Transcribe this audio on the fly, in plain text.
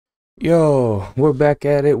Yo, we're back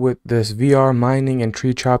at it with this VR mining and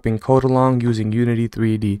tree chopping code along using Unity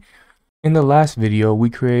 3D. In the last video, we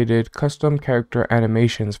created custom character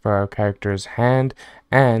animations for our character's hand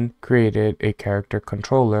and created a character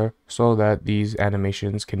controller so that these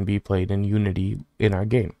animations can be played in Unity in our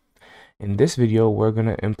game. In this video, we're going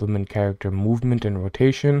to implement character movement and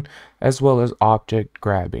rotation as well as object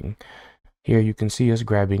grabbing. Here you can see us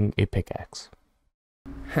grabbing a pickaxe.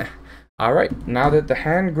 Alright, now that the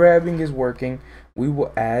hand grabbing is working, we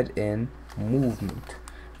will add in movement.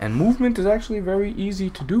 And movement is actually very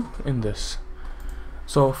easy to do in this.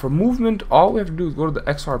 So for movement, all we have to do is go to the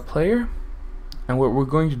XR player, and what we're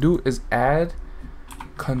going to do is add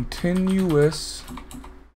continuous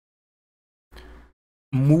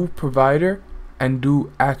move provider and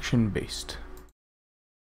do action based.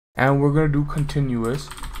 And we're going to do continuous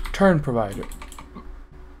turn provider,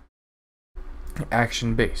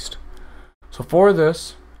 action based. So for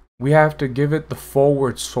this, we have to give it the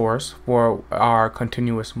forward source for our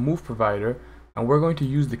continuous move provider, and we're going to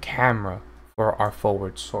use the camera for our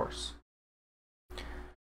forward source.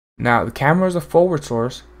 Now the camera is a forward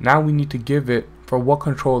source. Now we need to give it for what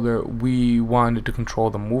controller we wanted to control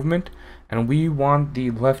the movement, and we want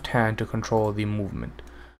the left hand to control the movement.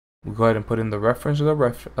 We go ahead and put in the reference of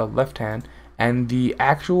the left hand, and the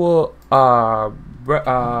actual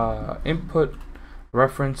input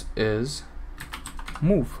reference is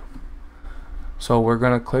move. So we're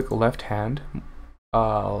gonna click left hand,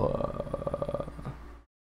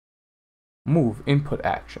 move input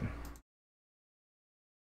action.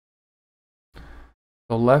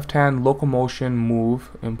 So left hand locomotion move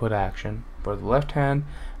input action for the left hand,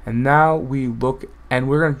 and now we look and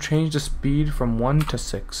we're gonna change the speed from 1 to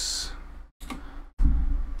 6.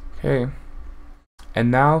 Okay, and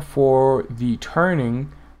now for the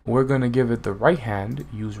turning, we're gonna give it the right hand,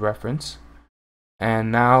 use reference.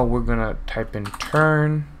 And now we're gonna type in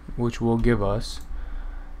turn, which will give us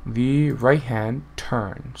the right hand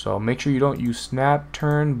turn. So make sure you don't use snap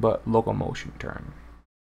turn, but locomotion turn.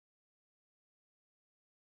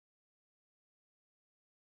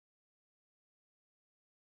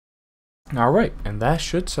 Alright, and that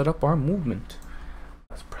should set up our movement.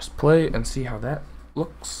 Let's press play and see how that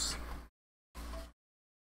looks.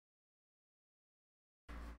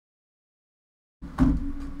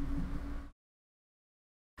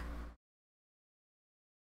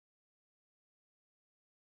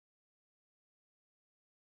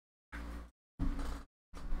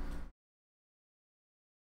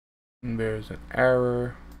 And there's an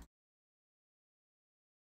error.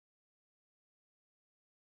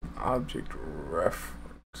 Object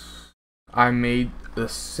reference. I made the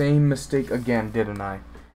same mistake again, didn't I?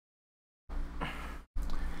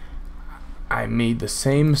 I made the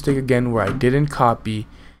same mistake again where I didn't copy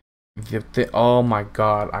oh my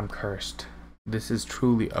god, I'm cursed. This is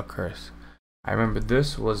truly a curse. I remember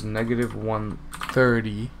this was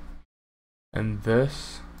 -130 and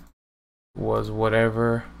this was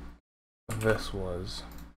whatever this was.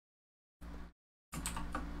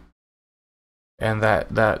 And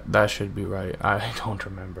that should be right. I don't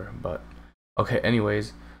remember, but okay,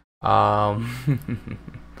 anyways, we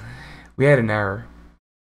had an error.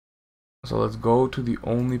 So let's go to the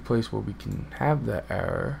only place where we can have that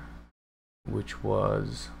error, which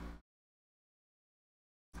was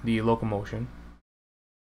the locomotion.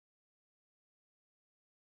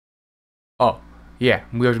 Oh, yeah,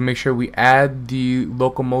 we have to make sure we add the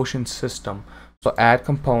locomotion system. So add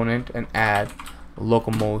component and add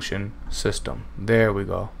locomotion system. There we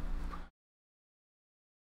go.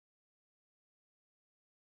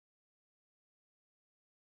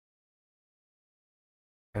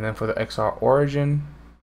 And then for the XR origin,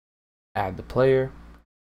 add the player.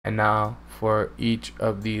 And now for each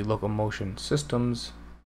of the locomotion systems,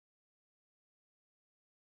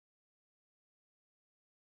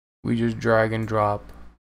 we just drag and drop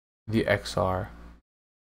the XR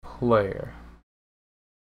player.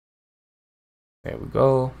 There we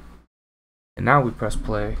go. And now we press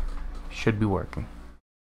play. Should be working.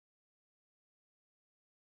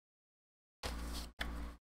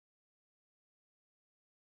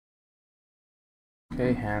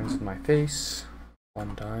 Okay, hands in my face.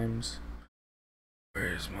 1 times.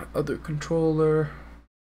 Where's my other controller?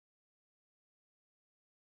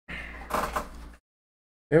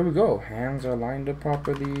 There we go. Hands are lined up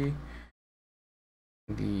properly.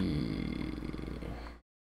 The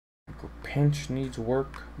pinch needs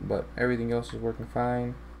work, but everything else is working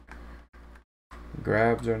fine.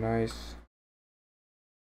 Grabs are nice.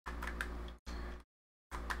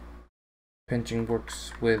 Pinching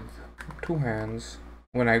works with 2 hands.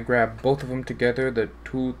 When I grab both of them together, the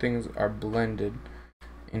 2 things are blended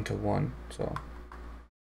into one. So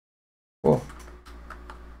cool.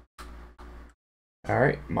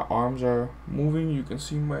 Alright, my arms are moving. You can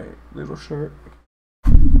see my little shirt.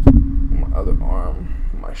 My other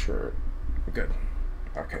arm, my shirt. Good.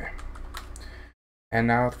 Okay. And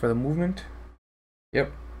now for the movement.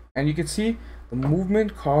 Yep. And you can see the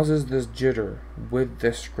movement causes this jitter with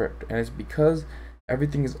this script. And it's because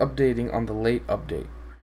everything is updating on the late update.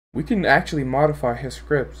 We can actually modify his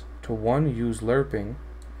scripts to, one, use lerping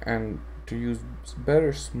and to use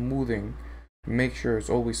better smoothing. Make sure it's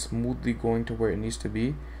always smoothly going to where it needs to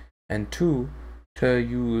be, and two, to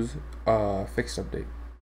use fixed update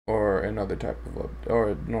or another type of or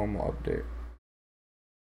a normal update.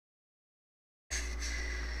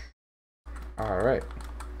 All right,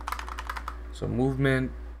 so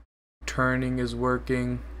movement, turning is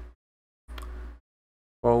working,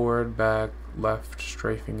 forward, back, left,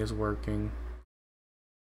 strafing is working.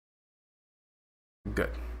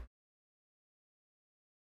 Good.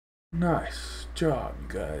 Nice job, you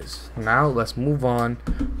guys. Now let's move on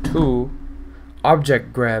to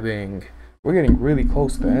object grabbing. We're getting really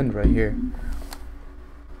close to the end right here.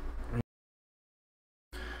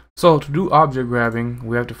 So to do object grabbing,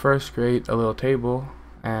 we have to first create a little table,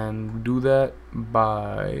 and do that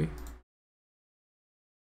by,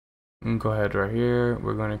 go ahead right here.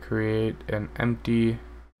 We're going to create create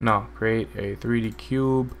a 3D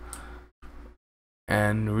cube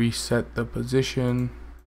and reset the position.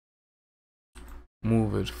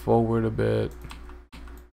 Move it forward a bit.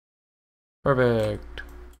 Perfect.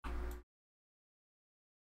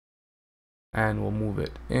 And we'll move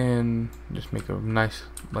it in. Just make a nice,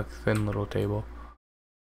 like, thin little table.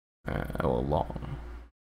 Well, long.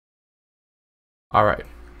 Alright.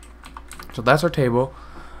 So that's our table.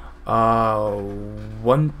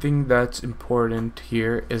 One thing that's important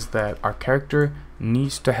here is that our character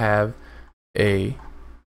needs to have a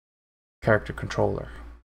character controller.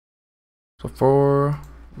 So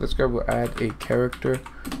we'll add a character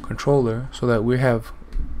controller so that we have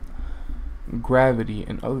gravity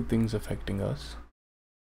and other things affecting us.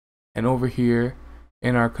 And over here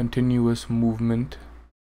in our continuous movement,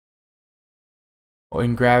 or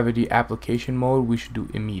in gravity application mode, we should do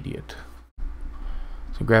immediate.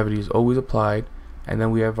 So gravity is always applied, and then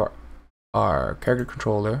we have our character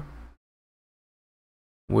controller,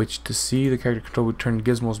 which to see the character controller, we turn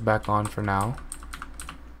gizmos back on for now.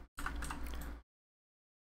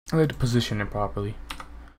 I like to position it properly.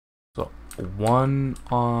 So one,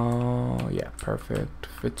 yeah, perfect.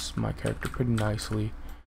 Fits my character pretty nicely.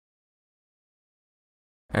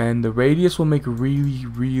 And the radius will make really,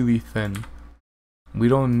 really thin. We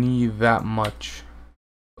don't need that much.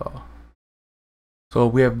 So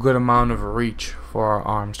we have good amount of reach for our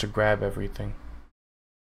arms to grab everything.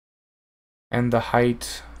 And the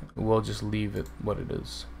height, we'll just leave it what it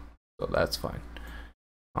is. So that's fine.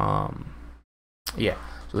 Yeah.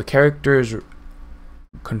 So the character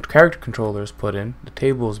controller is put in, the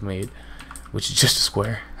table is made, which is just a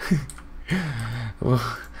square.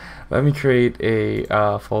 Well, let me create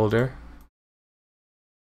a folder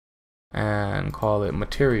and call it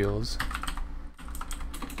materials.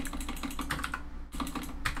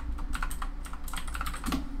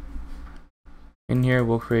 In here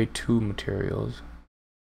we'll create 2 materials.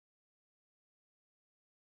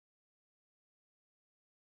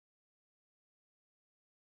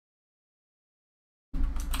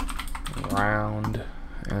 Round,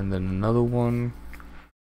 and then another one,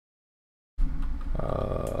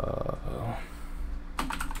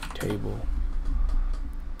 table.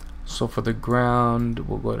 So for the ground,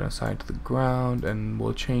 we'll go ahead and assign to the ground, and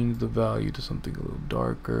we'll change the value to something a little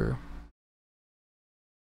darker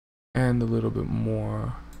and a little bit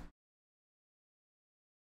more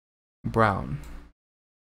brown.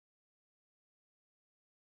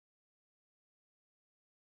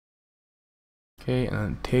 Okay, and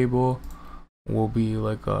then table will be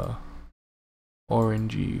like a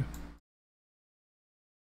orangey,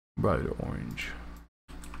 brighter orange.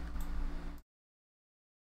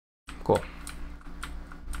 Cool.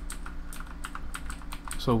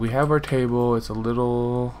 So we have our table. It's a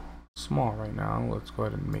little small right now. Let's go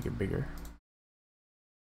ahead and make it bigger.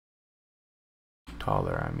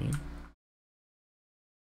 Taller, I mean.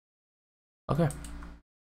 Okay.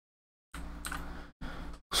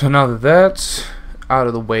 So now that that's out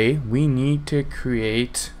of the way, we need to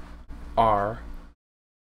create our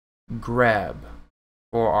grab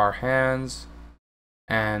for our hands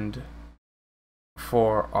and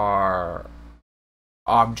for our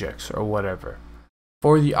objects or whatever.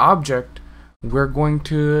 For the object, we're going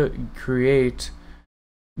to create,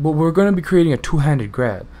 well, we're going to be creating a two-handed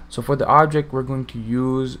grab. So for the object, we're going to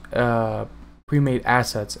use pre-made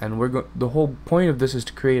assets, and the whole point of this is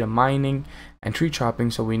to create a mining and tree chopping,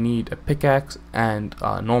 so we need a pickaxe and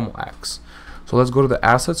a normal axe. So let's go to the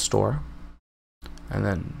asset store and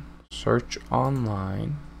then search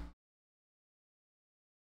online.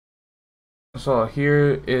 So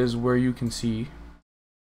here is where you can see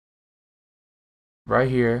right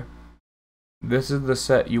here, this is the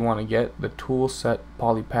set you want to get, the tool set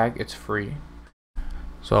polypack. It's free,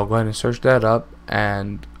 so I'll go ahead and search that up,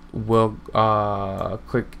 and we'll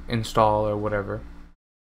click install or whatever.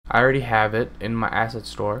 I already have it in my asset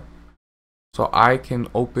store, so I can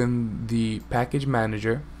open the package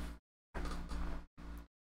manager,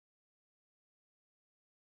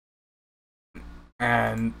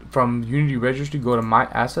 and from Unity registry go to my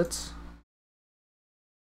assets,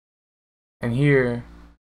 and here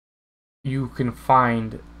you can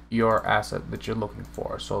find your asset that you're looking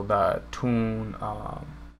for. So the tool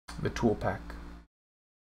pack,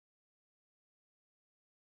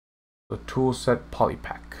 the tool set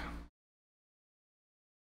polypack.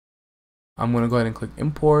 I'm going to go ahead and click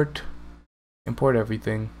import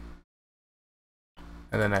everything,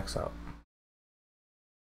 and then X out.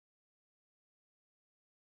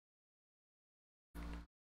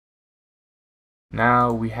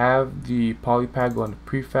 Now we have the polypack going to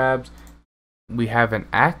prefabs. We have an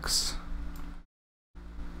axe,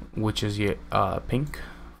 which is pink,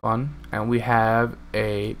 fun, and we have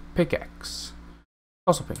a pickaxe,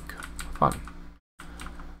 also pink, fun.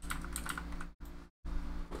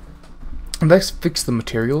 Let's fix the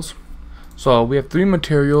materials. So we have 3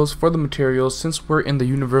 materials. For the materials, since we're in the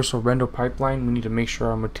universal render pipeline, we need to make sure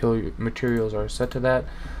our materials are set to that.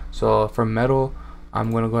 So for metal,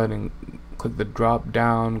 I'm going to go ahead and click the drop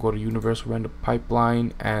down, go to universal render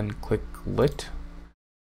pipeline, and click lit,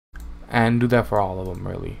 and do that for all of them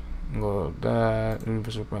really. Go that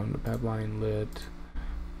universal render pipeline lit,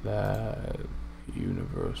 that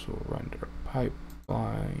universal render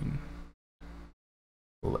pipeline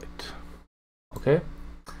lit. Okay,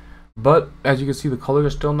 but as you can see, the color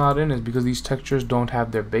is still not in, is because these textures don't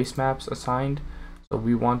have their base maps assigned. So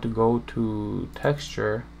we want to go to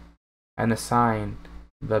texture and assign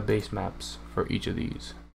the base maps for each of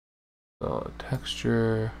these. So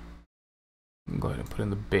texture, go ahead and put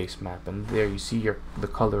in the base map, and there you see the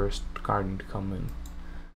color is starting to come in.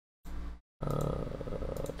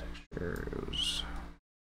 Textures,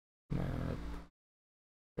 map,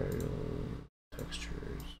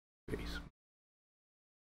 textures, base.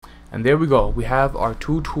 And there we go. We have our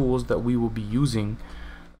 2 tools that we will be using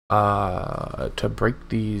to break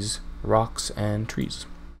these rocks and trees.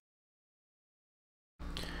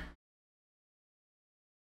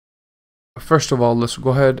 First of all, let's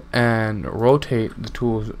go ahead and rotate the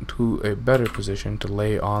tools to a better position to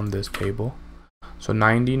lay on this table. So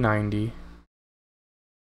 90, 90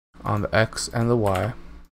 on the X and the Y.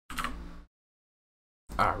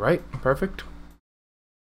 Alright, perfect.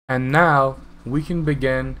 And now we can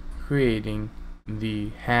begin creating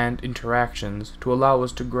the hand interactions to allow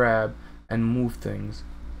us to grab and move things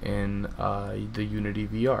in the Unity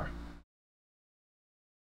VR.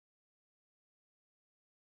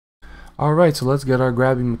 Alright, so let's get our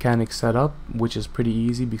grabbing mechanics set up, which is pretty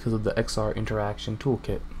easy because of the XR interaction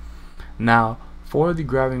toolkit. Now, for the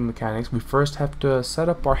grabbing mechanics, we first have to set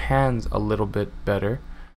up our hands a little bit better.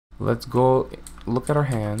 Let's go look at our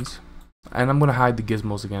hands, and I'm going to hide the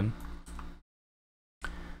gizmos again.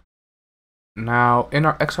 Now, in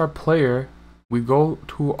our XR player, we go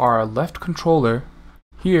to our left controller.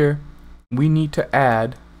 Here, we need to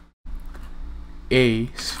add a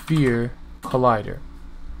sphere collider.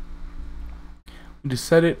 To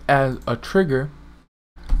set it as a trigger,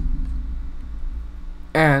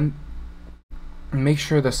 and make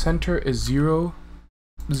sure the center is 0,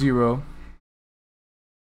 0,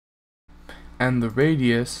 and the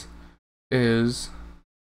radius is,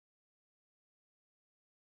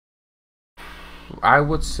 I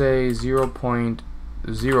would say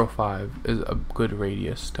 0.05 is a good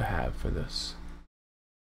radius to have for this.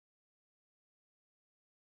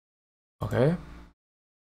 Okay.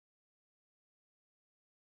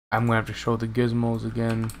 I'm gonna have to show the gizmos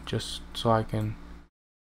again just so I can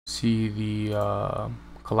see the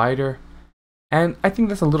collider, and I think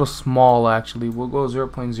that's a little small actually. We'll go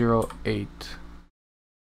 0.08.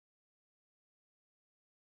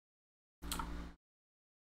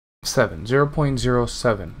 Seven.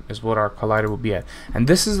 0.07 is what our collider will be at, and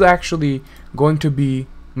this is actually going to be,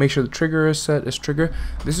 make sure the trigger is set as trigger.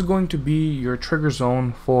 This is going to be your trigger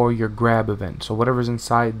zone for your grab event, so whatever's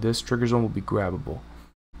inside this trigger zone will be grabbable.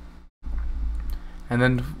 And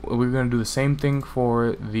then we're going to do the same thing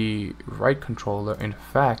for the right controller. In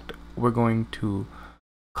fact, we're going to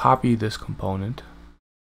copy this component.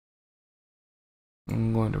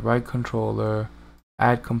 I'm going to right controller,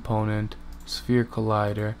 add component, sphere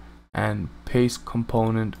collider, and paste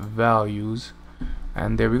component values.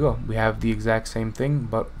 And there we go. We have the exact same thing,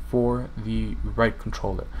 but for the right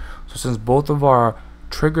controller. So since both of our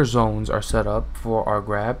trigger zones are set up for our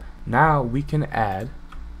grab, now we can add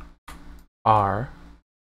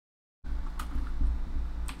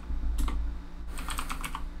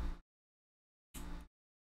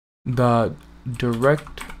the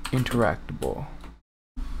direct interactable,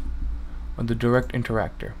 or the direct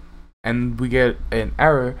interactor, and we get an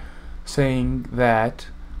error saying that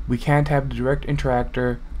we can't have the direct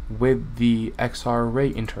interactor with the XR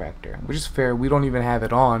ray interactor, which is fair. We don't even have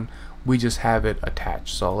it on, we just have it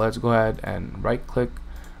attached. So let's go ahead and right click,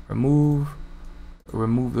 remove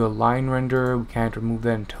the line renderer. We can't remove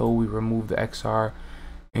that until we remove the XR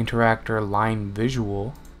interactor line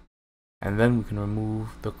visual, and then we can remove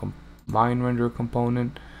the line renderer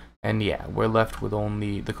component. And yeah, we're left with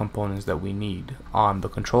only the components that we need on the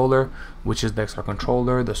controller, which is the XR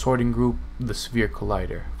controller, the sorting group, the sphere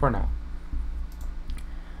collider for now.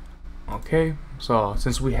 Okay, so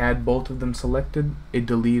since we had both of them selected, it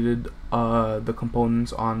deleted the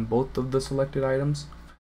components on both of the selected items,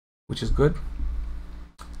 which is good.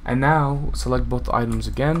 And now select both items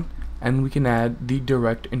again, and we can add the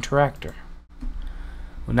direct interactor.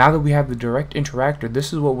 Well, now that we have the direct interactor,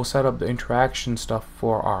 this is what will set up the interaction stuff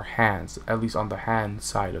for our hands, at least on the hand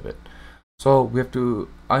side of it. So we have to,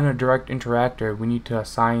 on a direct interactor, we need to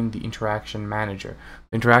assign the interaction manager.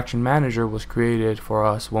 The interaction manager was created for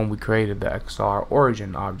us when we created the XR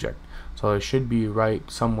origin object. So it should be right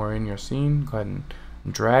somewhere in your scene. Go ahead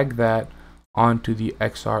and drag that onto the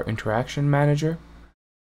XR interaction manager.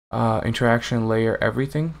 Interaction layer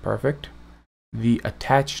everything, perfect. The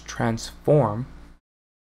attach transform.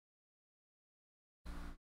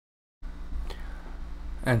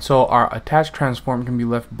 And so our attach transform can be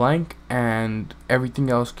left blank and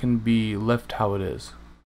everything else can be left how it is.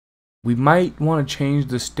 We might want to change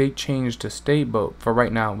the state change to state, but for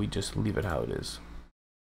right now we just leave it how it is.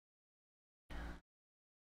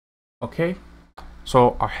 Okay,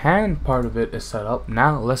 so our hand part of it is set up.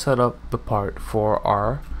 Now let's set up the part for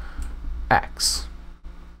our axe.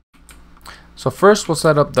 So first we'll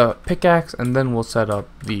set up the pickaxe and then we'll set up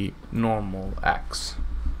the normal axe.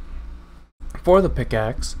 For the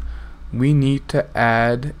pickaxe, we need to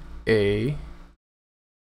add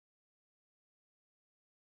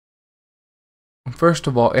first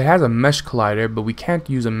of all, it has a mesh collider, but we can't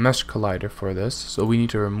use a mesh collider for this, so we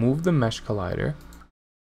need to remove the mesh collider,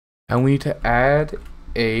 and we need to add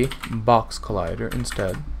a box collider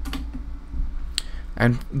instead.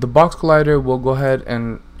 And the box collider will go ahead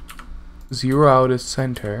and zero out its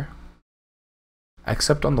center,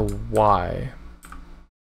 except on the Y,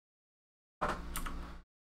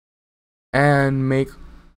 and make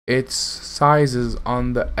its sizes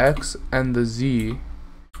on the X and the Z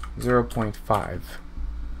 0.5.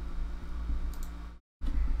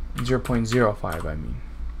 0.05 I mean.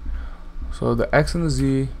 So the X and the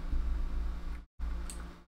Z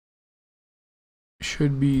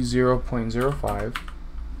should be 0.05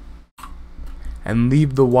 and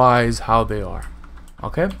leave the Y's how they are.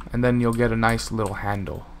 Okay, and then you'll get a nice little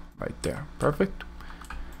handle right there. Perfect.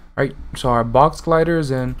 Right, so our box collider is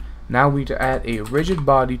in. Now we need to add a rigid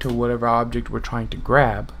body to whatever object we're trying to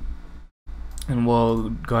grab, and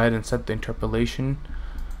we'll go ahead and set the interpolation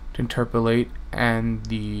to interpolate and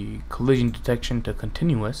the collision detection to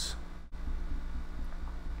continuous.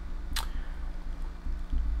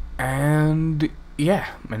 And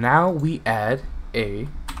yeah, and now we add a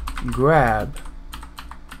grab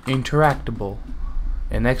interactable,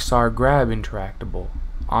 an XR grab interactable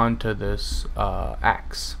onto this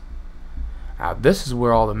axe. Now this is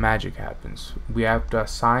where all the magic happens. We have to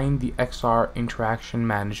assign the XR interaction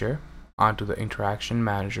manager onto the interaction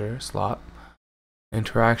manager slot.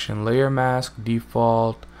 Interaction layer mask,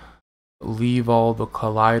 default, leave all the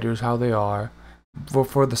colliders how they are.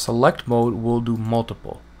 For the select mode, we'll do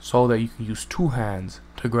multiple, so that you can use two hands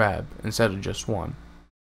to grab instead of just one.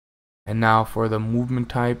 And now for the movement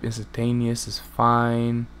type, instantaneous is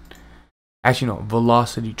fine. Actually no,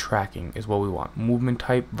 velocity tracking is what we want. Movement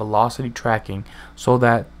type, velocity tracking, so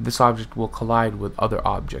that this object will collide with other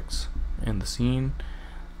objects in the scene.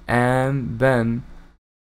 And then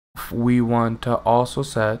we want to also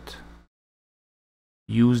set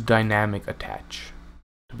use dynamic attach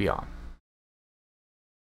to be on.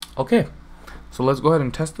 Okay, so let's go ahead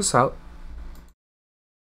and test this out.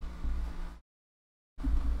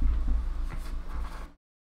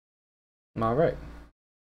 Alright,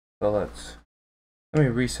 so let me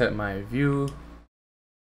reset my view.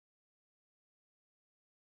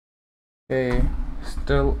 Okay,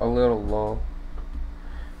 still a little low.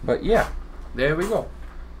 But yeah, there we go.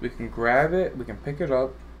 We can grab it, we can pick it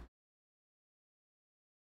up,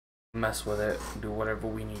 mess with it, do whatever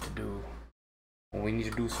we need to do. When we need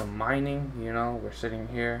to do some mining, you know, we're sitting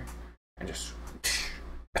here and just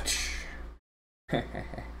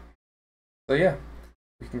so yeah,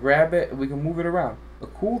 we can grab it, we can move it around. The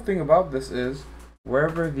cool thing about this is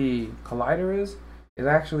wherever the collider is, it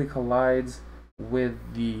actually collides with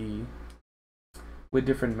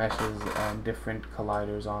different meshes and different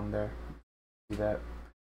colliders on there. See that?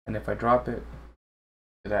 And if I drop it,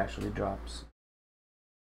 it actually drops.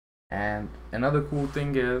 And another cool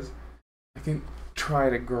thing is I can try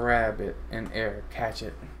to grab it in air, catch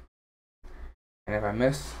it. And if I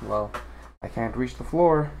miss, well, I can't reach the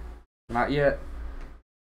floor. Not yet.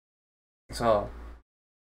 So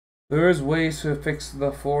there is ways to fix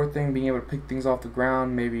the floor thing, being able to pick things off the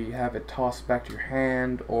ground, maybe have it tossed back to your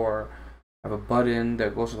hand, or have a button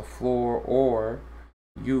that goes to the floor, or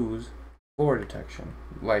use floor detection.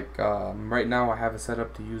 Like right now I have it set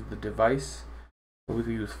up to use the device, so we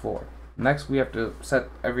can use floor. Next we have to set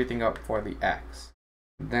everything up for the axe.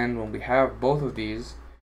 Then when we have both of these,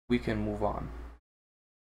 we can move on.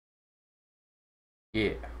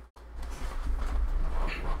 Yeah.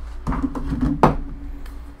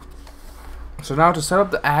 So now to set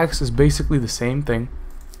up the axe is basically the same thing.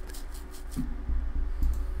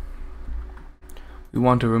 We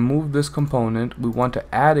want to remove this component. We want to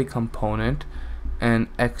add a component, an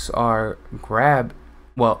XR grab,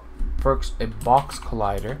 well, first a box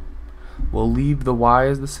collider. We'll leave the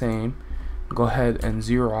Y's the same. Go ahead and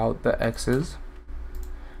zero out the X's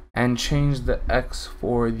and change the X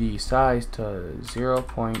for the size to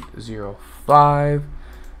 0.05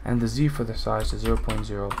 and the Z for the size to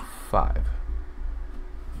 0.05.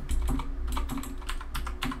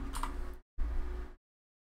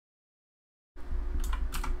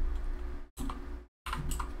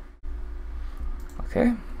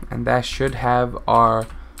 Okay, and that should have our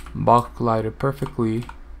box collider perfectly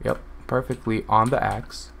on the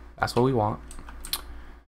axe. That's what we want.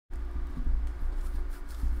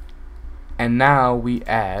 And now we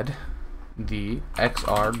add the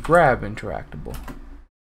XR grab interactable.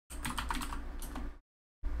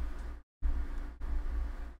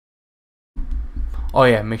 Oh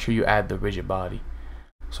yeah, make sure you add the rigid body.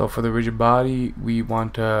 So for the rigid body, we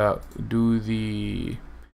want to do the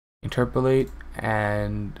interpolate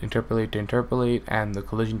and interpolate to interpolate and the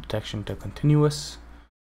collision detection to continuous.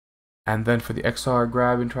 And then for the XR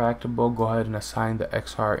grab interactable, go ahead and assign the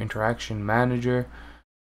XR interaction manager.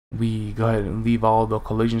 We go ahead and leave all the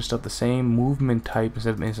collision stuff the same, movement type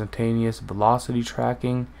instead of instantaneous, velocity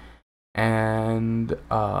tracking, and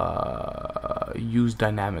use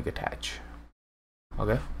dynamic attach.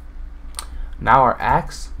 Okay, now our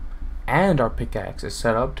axe and our pickaxe is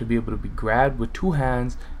set up to be able to be grabbed with two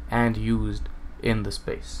hands and used in the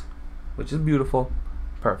space, which is beautiful.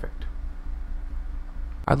 Perfect.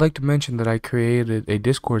 I'd like to mention that I created a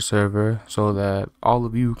Discord server so that all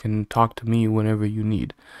of you can talk to me whenever you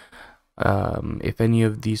need. If any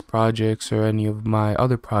of these projects or any of my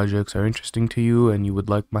other projects are interesting to you and you would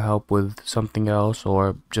like my help with something else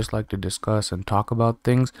or just like to discuss and talk about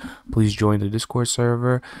things, please join the Discord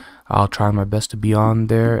server. I'll try my best to be on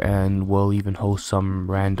there, and we'll even host some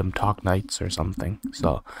random talk nights or something.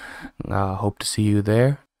 So hope to see you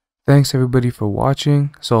there. Thanks everybody for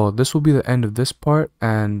watching. So this will be the end of this part,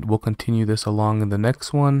 and we'll continue this along in the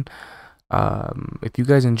next one. If you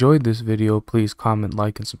guys enjoyed this video, please comment,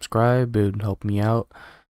 like, and subscribe. It would help me out.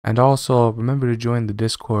 And also remember to join the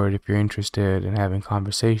Discord if you're interested in having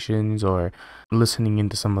conversations or listening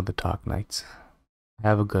into some of the talk nights.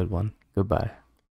 Have a good one. Goodbye.